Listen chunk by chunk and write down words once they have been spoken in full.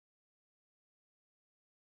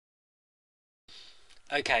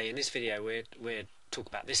Okay, in this video we're talk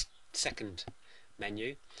about this second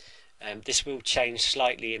menu. This will change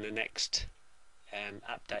slightly in the next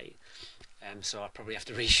update, so I'll probably have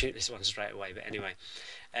to reshoot this one straight away. But anyway,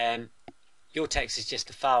 your text is just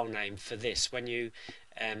the file name for this. When you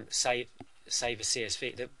save a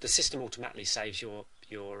CSV, the system automatically saves your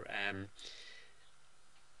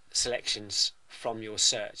selections from your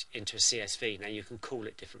search into a CSV. Now you can call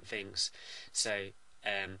it different things. So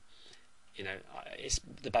you know, it's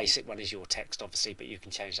the basic one is your text, obviously, but you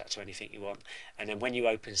can change that to anything you want. And then when you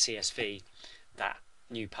open CSV, that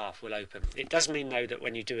new path will open. It does mean, though, that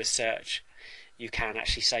when you do a search, you can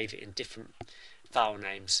actually save it in different file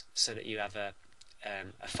names, so that you have a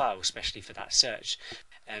file especially for that search.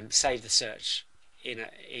 Save the search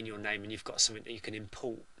in your name, and you've got something that you can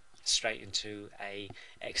import straight into a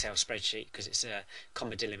Excel spreadsheet, because it's a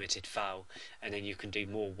comma delimited file, and then you can do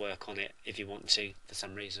more work on it if you want to for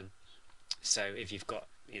some reason. So if you've got,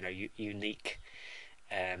 you know, unique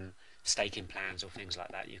staking plans or things like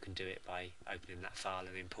that, you can do it by opening that file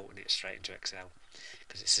and importing it straight into Excel,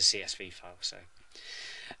 because it's a CSV file. So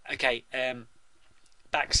okay,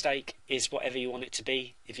 backstake is whatever you want it to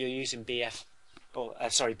be. If you're using BSP,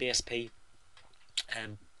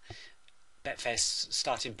 Betfair's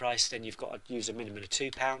starting price, then you've got to use a minimum of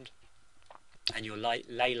 £2, and your lay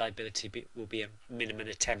liability will be a minimum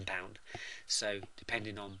of £10. So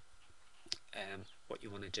depending on what you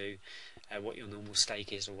want to do, what your normal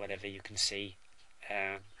stake is or whatever, you can see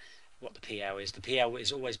what the PL is. The PL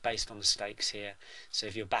is always based on the stakes here, so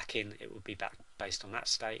if you're backing, it will be back based on that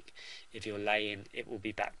stake. If you're laying, it will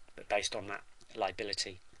be back based on that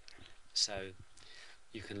liability. So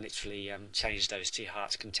you can literally change those to your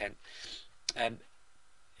heart's content.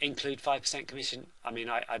 Include 5% commission. I mean,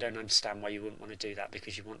 I don't understand why you wouldn't want to do that,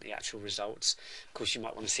 because you want the actual results. Of course, you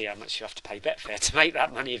might want to see how much you have to pay Betfair to make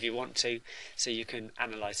that money if you want to, so you can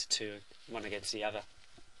analyse the two, one against the other,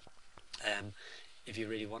 if you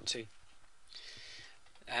really want to.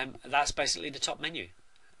 That's basically the top menu.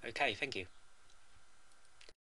 Okay, thank you.